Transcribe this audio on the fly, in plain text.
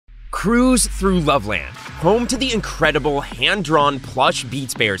Cruise through Loveland, home to the incredible hand-drawn plush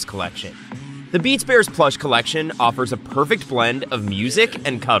Beats Bears collection. The Beats Bears plush collection offers a perfect blend of music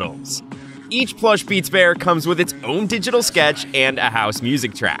and cuddles. Each plush Beats Bear comes with its own digital sketch and a house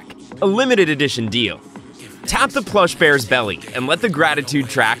music track, a limited edition deal. Tap the plush bear's belly and let the gratitude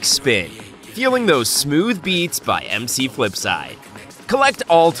track spin, feeling those smooth beats by MC Flipside. Collect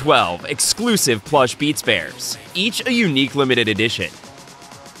all 12 exclusive plush Beats Bears, each a unique limited edition.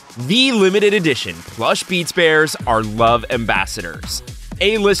 The limited edition plush Beats Bears are love ambassadors.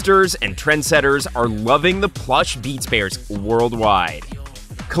 A-listers and trendsetters are loving the plush Beats Bears worldwide.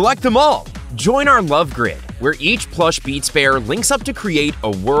 Collect them all! Join our love grid, where each plush Beats Bear links up to create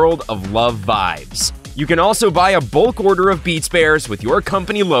a world of love vibes. You can also buy a bulk order of Beats Bears with your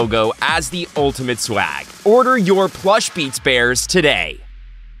company logo as the ultimate swag. Order your plush Beats Bears today.